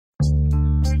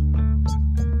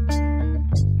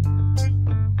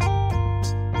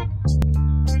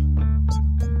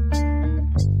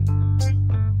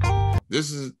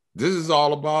This is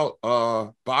all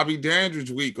about Bobby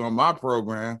Dandridge week on my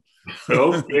program.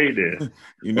 Okay, then.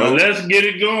 you Well, know, let's get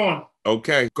it going.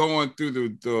 okay, going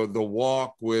through the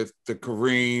walk with the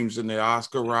Kareems and the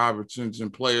Oscar Robertsons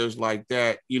and players like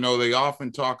that. They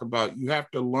often talk about you have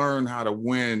to learn how to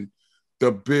win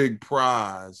the big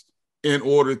prize in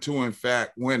order to, in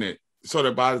fact, win it. So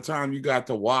that by the time you got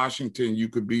to Washington, you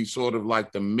could be sort of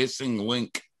like the missing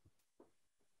link.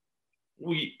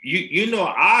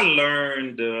 I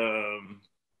learned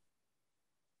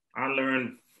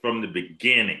from the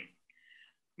beginning.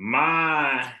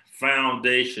 My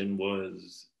foundation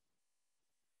was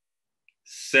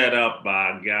set up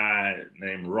by a guy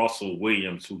named Russell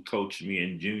Williams, who coached me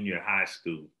in junior high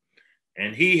school.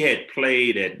 And he had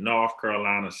played at North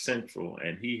Carolina Central,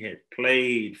 and he had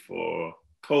played for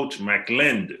Coach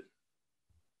McClendon.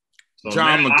 So now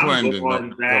John I'm McClendon,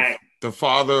 going back. the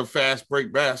father of fast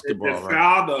break basketball, The right?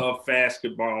 father of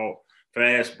basketball,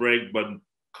 fast break, but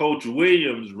Coach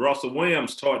Williams, Russell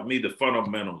Williams, taught me the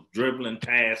fundamentals, dribbling,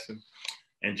 passing.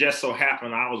 And just so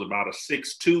happened I was about a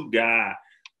 6'2" guy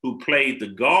who played the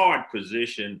guard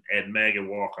position at Maggie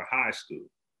Walker High School.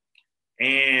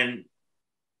 And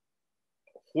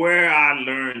where I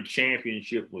learned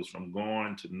championship was from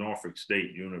going to Norfolk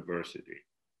State University,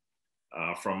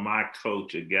 from my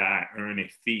coach, a guy,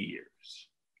 Ernie Fears.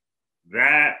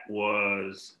 That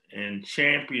was, and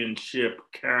championship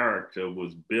character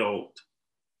was built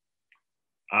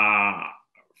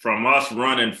from us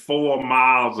running 4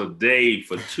 miles a day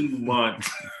for 2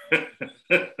 months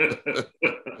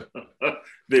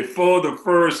before the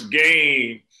first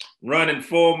game, running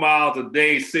 4 miles a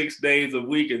day, 6 days a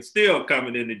week, and still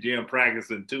coming in the gym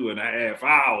practicing 2.5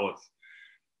 hours.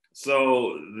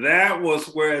 So that was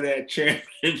where that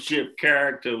championship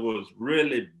character was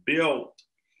really built.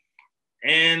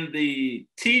 And the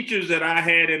teachers that I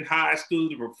had in high school,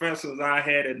 the professors I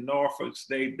had at Norfolk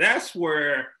State, that's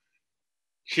where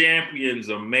champions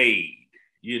are made.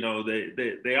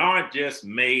 They aren't just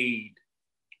made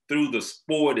through the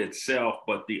sport itself,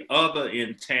 but the other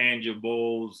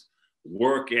intangibles,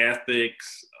 work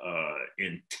ethics,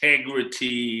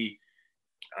 integrity,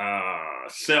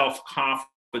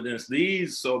 self-confidence.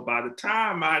 So by the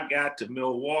time I got to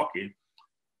Milwaukee,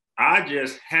 I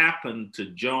just happened to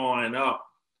join up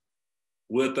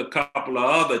with a couple of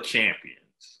other champions.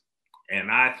 And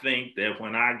I think that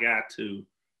when I got to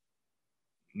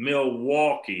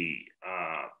Milwaukee,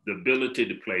 the ability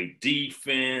to play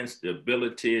defense, the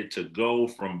ability to go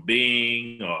from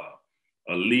being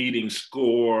a leading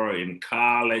scorer in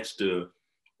college to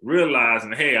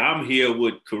realizing, hey, I'm here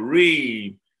with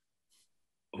Kareem,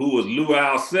 who was Lou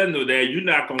Alcindor there. You're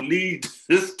not going to lead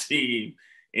this team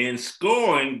in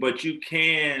scoring, but you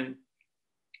can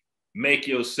make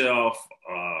yourself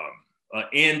an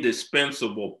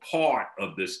indispensable part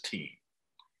of this team.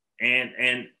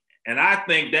 And I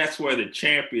think that's where the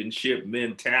championship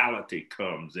mentality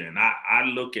comes in. I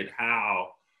look at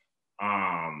how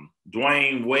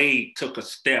Dwayne Wade took a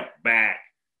step back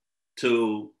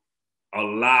to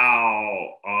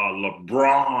allow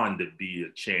LeBron to be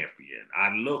a champion.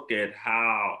 I look at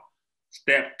how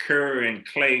Steph Curry and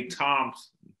Klay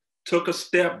Thompson took a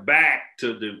step back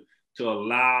to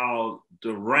allow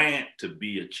Durant to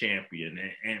be a champion.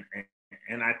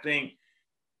 And I think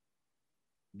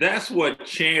that's what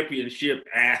championship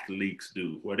athletes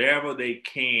do, whatever they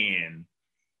can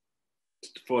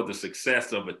for the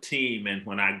success of a team. And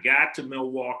when I got to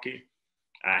Milwaukee,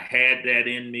 I had that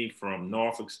in me from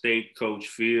Norfolk State, Coach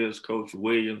Fears, Coach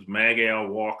Williams, Maggie L.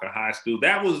 Walker High School.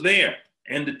 That was there.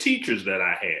 And the teachers that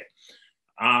I had.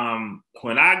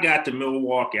 When I got to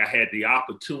Milwaukee, I had the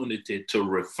opportunity to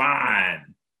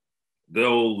refine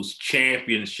those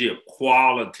championship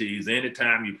qualities.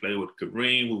 Anytime you play with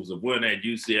Kareem, who was a winner at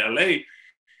UCLA,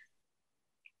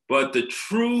 but the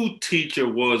true teacher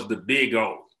was the Big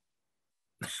O.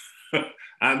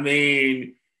 I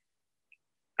mean,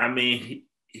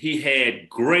 he had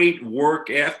great work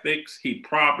ethics. He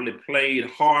probably played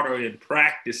harder in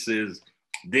practices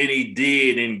than he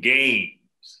did in games.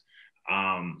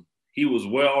 He was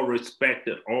well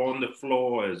respected on the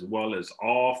floor as well as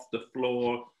off the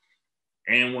floor.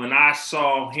 And when I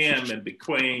saw him and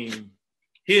became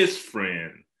his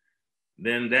friend,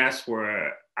 then that's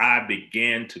where my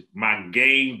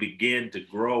game began to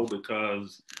grow,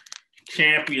 because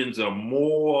champions are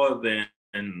more than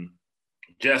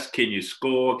just can you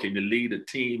score, can you lead a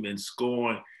team in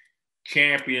scoring.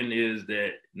 Champion is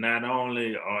that not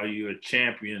only are you a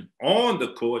champion on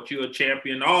the court, you're a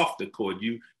champion off the court.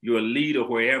 You're a leader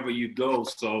wherever you go.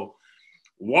 So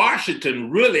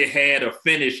Washington really had a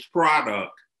finished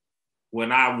product.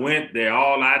 When I went there,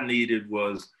 all I needed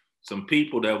was some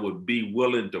people that would be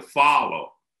willing to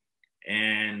follow.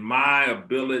 And my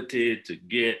ability to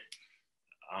get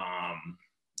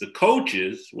the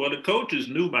coaches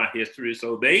knew my history,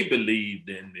 so they believed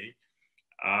in me.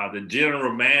 The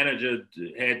general manager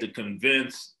had to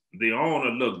convince the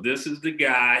owner, look, this is the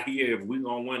guy here. If we're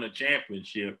going to win a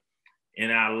championship in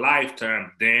our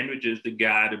lifetime, Dandridge is the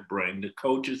guy to bring. The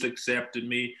coaches accepted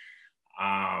me.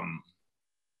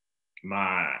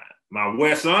 My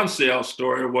Wes Unseld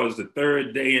story was the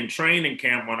third day in training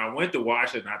camp when I went to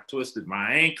Washington. I twisted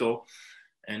my ankle,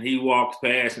 and he walked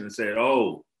past and said,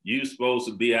 "Oh, you supposed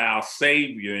to be our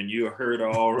savior, and you're hurt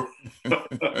all."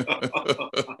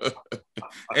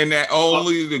 And that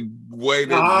only the way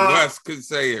that Wes could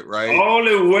say it, right?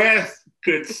 Only Wes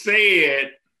could say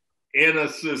it in a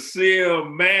sincere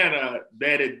manner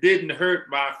that it didn't hurt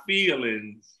my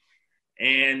feelings.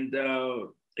 And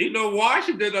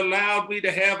Washington allowed me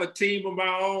to have a team of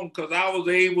my own because I was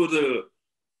able to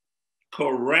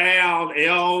corral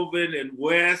Elvin and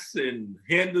Wes and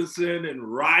Henderson and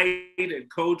Wright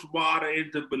and Coach Marta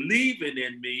into believing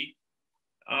in me.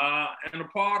 And a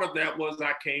part of that was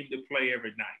I came to play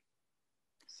every night.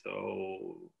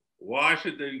 So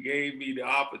Washington gave me the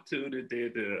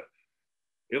opportunity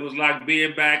it was like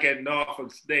being back at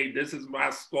Norfolk State. This is my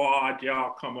squad.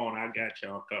 Y'all come on. I got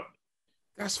y'all covered.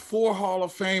 That's 4 Hall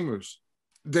of Famers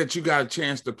that you got a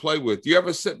chance to play with. You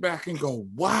ever sit back and go,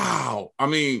 wow? I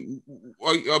mean,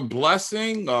 a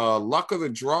blessing, luck of the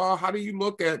draw? How do you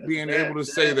look at being able to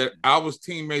say that I was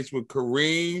teammates with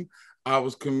Kareem, I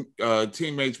was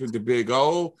teammates with the Big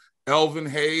O, Elvin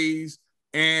Hayes,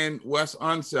 and Wes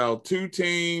Unseld, 2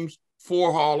 teams,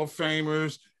 4 Hall of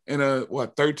Famers in a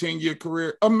 13-year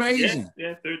career? Amazing.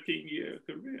 Yeah, 13-year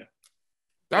career.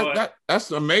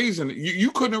 That's amazing. You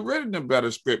couldn't have written a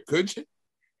better script, could you?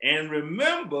 And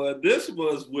remember, this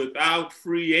was without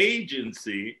free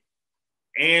agency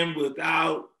and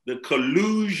without the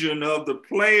collusion of the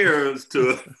players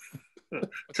to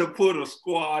put a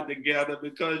squad together,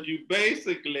 because you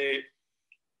basically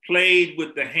played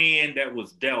with the hand that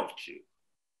was dealt you.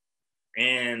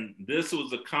 And this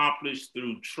was accomplished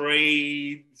through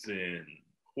trades and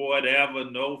whatever,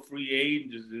 no free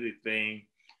agency thing.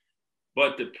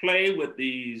 But to play with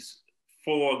these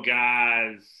 4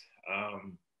 guys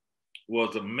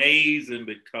was amazing,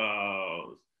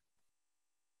 because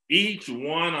each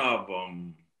one of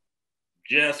them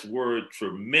just were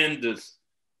tremendous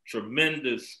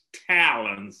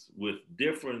talents with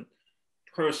different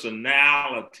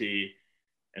personalities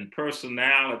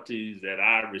that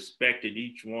I respected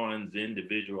each one's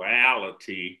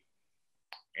individuality.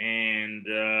 And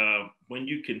when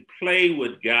you can play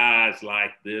with guys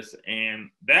like this, and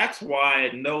that's why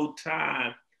at no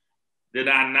time did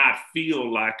I not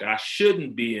feel like I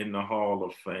shouldn't be in the Hall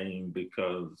of Fame,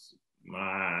 because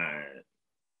my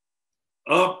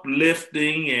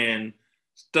uplifting and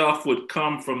stuff would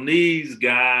come from these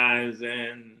guys.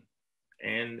 And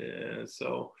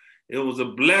so it was a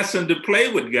blessing to play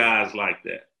with guys like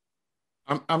that.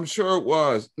 I'm sure it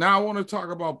was. Now I want to talk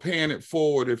about paying it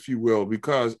forward, if you will,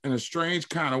 because in a strange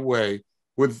kind of way,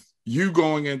 with you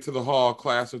going into the Hall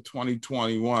class of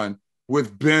 2021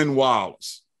 with Ben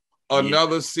Wallace,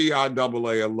 another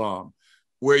CIAA alum,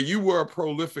 where you were a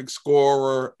prolific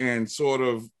scorer and sort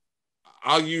of,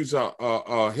 I'll use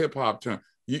a hip hop term,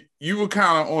 you were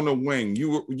kind of on the wing.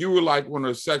 You were like one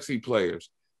of the sexy players.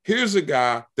 Here's a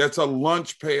guy that's a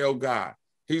lunch pail guy.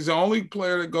 He's the only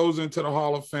player that goes into the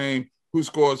Hall of Fame who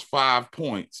scores 5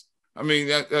 points. I mean,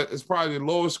 that is probably the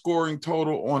lowest scoring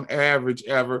total on average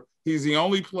ever. He's the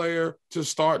only player to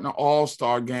start in an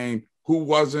all-star game who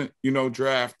wasn't,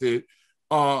 drafted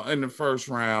in the first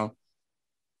round.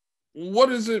 What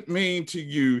does it mean to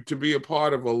you to be a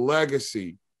part of a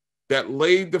legacy that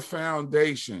laid the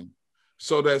foundation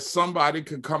so that somebody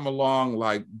could come along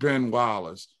like Ben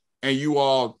Wallace and you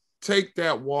all take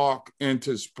that walk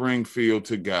into Springfield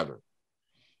together?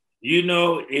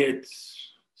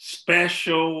 It's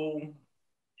special.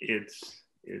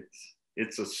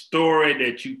 It's a story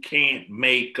that you can't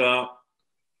make up.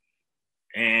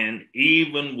 And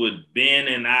even with Ben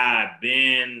and I,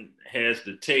 Ben has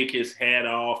to take his hat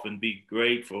off and be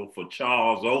grateful for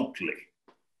Charles Oakley.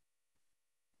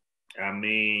 I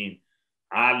mean,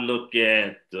 I look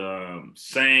at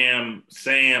Sam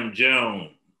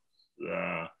Jones,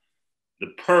 the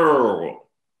Pearl.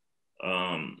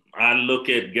 I look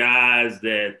at guys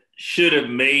that should have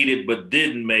made it but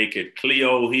didn't make it,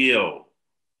 Cleo Hill.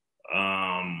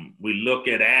 We look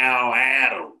at Al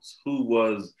Adams, who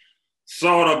was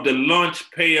sort of the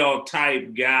lunch pail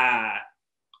type guy,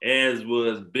 as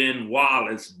was Ben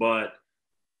Wallace, but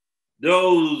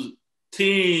those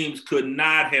teams could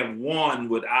not have won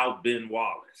without Ben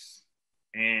Wallace.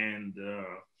 And,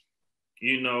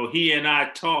 you know, he and I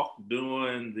talked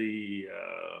during the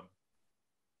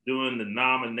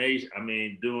nomination,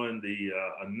 during the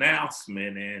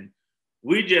announcement, and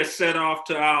we just set off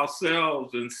to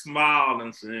ourselves and smiled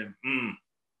and said,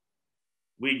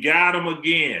 we got him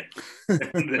again.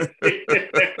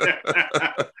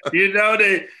 You know,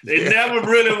 they never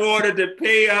really wanted to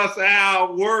pay us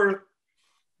our worth,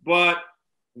 but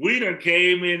we done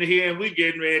came in here and we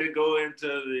getting ready to go into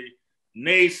the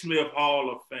Naismith Hall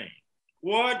of Fame.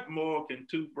 What more can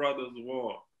two brothers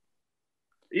want?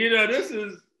 You know, this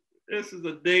is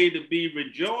a day to be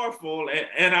rejoiceful,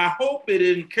 and I hope it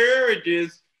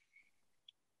encourages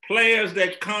players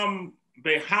that come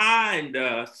behind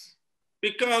us,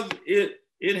 because it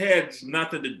has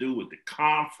nothing to do with the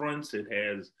conference. It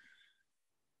has,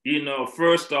 you know,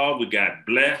 first off, we got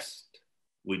blessed.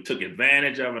 We took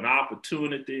advantage of an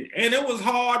opportunity, and it was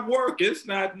hard work. It's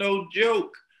not no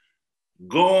joke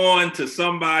going to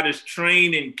somebody's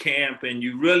training camp and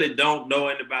you really don't know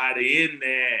anybody in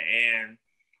there, and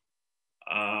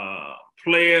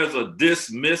players are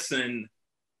dismissing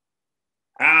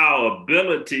our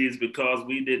abilities because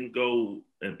we didn't go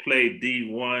and play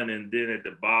D1, and then at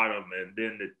the bottom and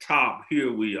then the top,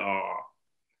 here we are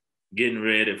getting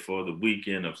ready for the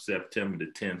weekend of September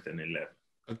the 10th and 11th.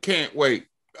 I can't wait.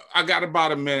 I got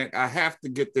about a minute. I have to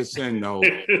get this in though,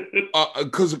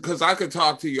 because I could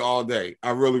talk to you all day.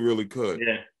 I really, really could.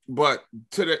 Yeah. But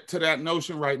to that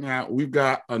notion right now, we've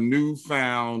got a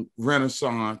newfound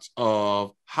renaissance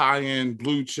of high-end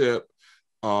blue chip,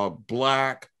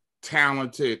 Black,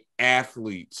 talented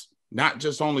athletes, not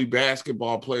just only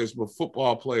basketball players, but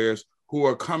football players who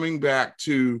are coming back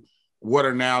to what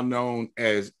are now known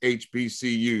as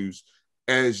HBCUs.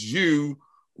 As you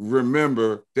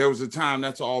remember, there was a time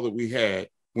that's all that we had.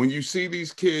 When you see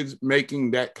these kids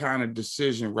making that kind of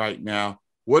decision right now,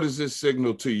 what does this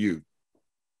signal to you?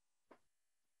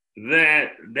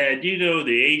 That you know,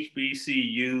 the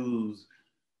HBCUs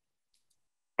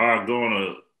are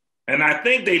gonna, and I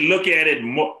think they look at it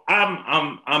more.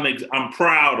 I'm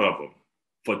proud of them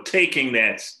for taking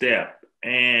that step,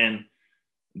 and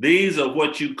these are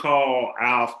what you call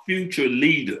our future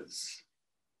leaders.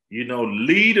 You know,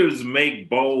 leaders make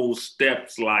bold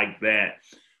steps like that,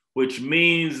 which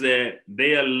means that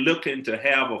they are looking to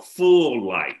have a full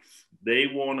life. They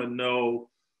want to know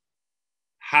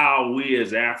how we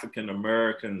as African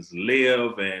Americans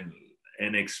live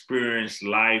and experience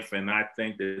life. And I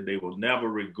think that they will never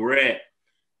regret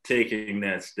taking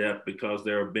that step, because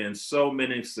there have been so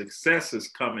many successes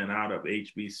coming out of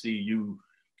HBCU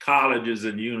colleges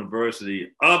and universities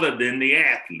other than the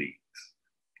athletes.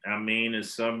 I mean,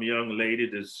 there's some young lady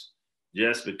that's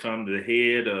just become the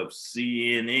head of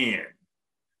CNN.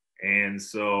 And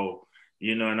so,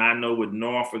 you know, and I know with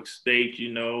Norfolk State,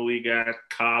 you know, we got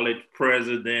college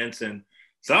presidents, and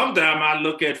sometimes I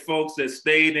look at folks that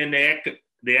stayed in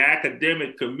the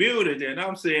academic community, and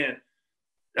I'm saying,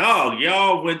 oh,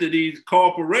 y'all went to these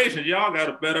corporations, y'all got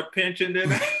a better pension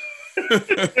than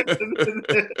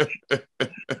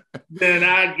than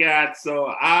I got. So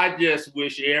I just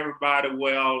wish everybody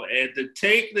well, and to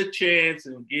take the chance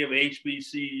and give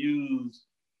HBCUs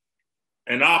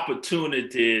an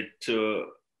opportunity to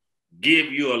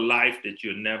give you a life that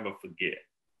you'll never forget.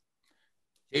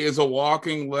 He is a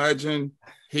walking legend.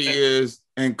 He is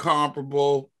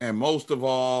incomparable. And most of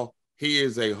all, he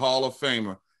is a Hall of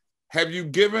Famer. Have you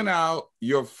given out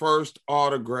your first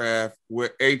autograph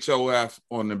with HOF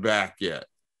on the back yet?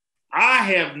 I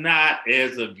have not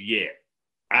as of yet.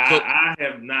 I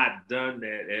have not done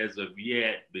that as of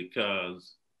yet,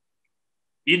 because,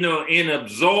 you know, in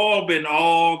absorbing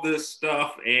all this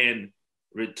stuff and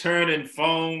returning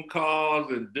phone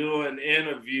calls and doing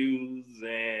interviews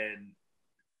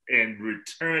and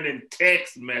returning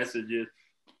text messages,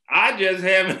 I just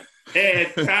haven't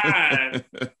had time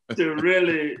to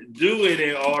really do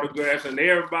any autographs, and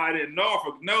everybody in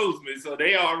Norfolk knows me, so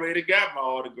they already got my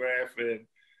autograph, and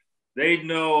they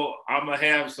know I'm gonna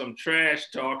have some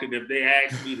trash talking if they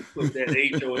ask me to put that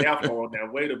HOF on there.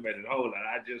 Wait a minute, hold on,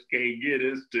 I just can't get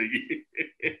this to you.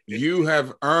 You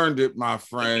have earned it, my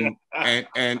friend,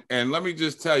 and let me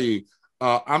just tell you,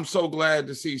 I'm so glad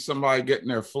to see somebody getting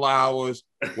their flowers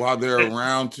while they're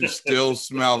around to still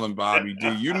smell them, Bobby D.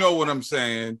 You know what I'm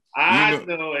saying? I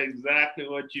know exactly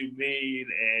what you mean.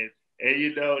 And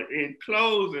you know, in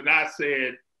closing, I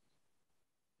said,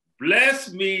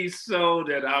 bless me so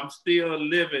that I'm still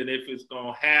living if it's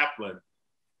going to happen.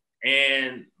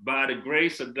 And by the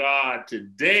grace of God,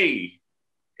 today,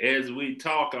 as we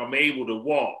talk, I'm able to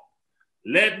walk.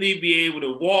 let me be able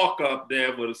to walk up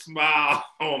there with a smile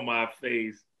on my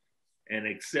face and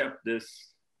accept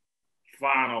this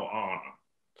final honor.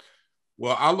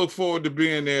 Well, I look forward to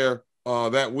being there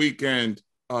that weekend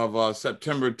of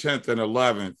September 10th and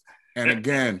 11th. And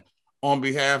again, on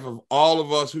behalf of all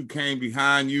of us who came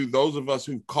behind you, those of us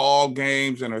who called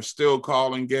games and are still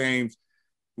calling games,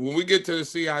 when we get to the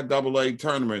CIAA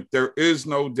tournament, there is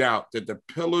no doubt that the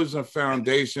pillars and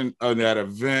foundation of that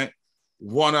event,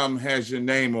 one of them has your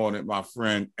name on it, my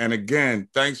friend. And again,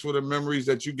 thanks for the memories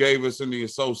that you gave us in the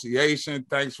association.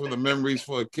 Thanks for the memories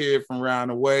for a kid from around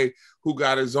the way who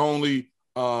got his only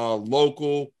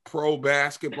local pro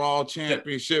basketball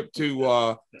championship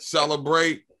to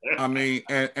celebrate. I mean,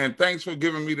 and thanks for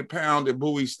giving me the pound at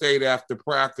Bowie State after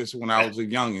practice when I was a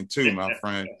youngin' too, my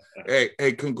friend.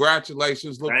 Hey,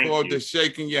 congratulations. Look forward to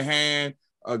shaking your hand,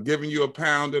 giving you a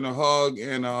pound and a hug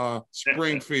in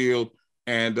Springfield.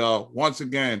 And once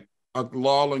again, a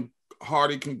long,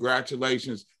 hearty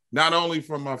congratulations, not only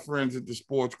from my friends at the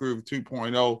Sports Group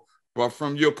 2.0, but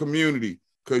from your community,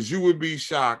 because you would be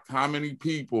shocked how many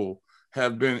people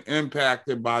have been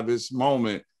impacted by this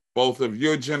moment, both of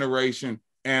your generation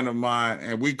and of mine,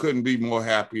 and we couldn't be more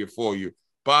happier for you.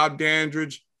 Bob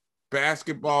Dandridge,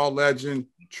 basketball legend,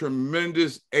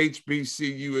 tremendous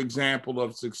HBCU example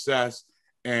of success,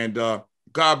 and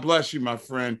God bless you, my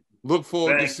friend. Look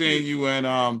forward to seeing you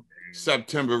in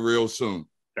September real soon.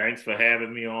 Thanks for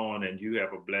having me on, and you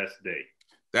have a blessed day.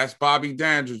 That's Bobby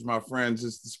Dandridge, my friends.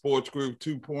 It's the Sports Group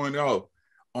 2.0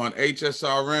 on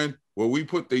HSRN, where we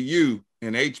put the U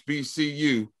in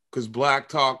HBCU because Black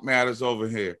Talk matters over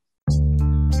here.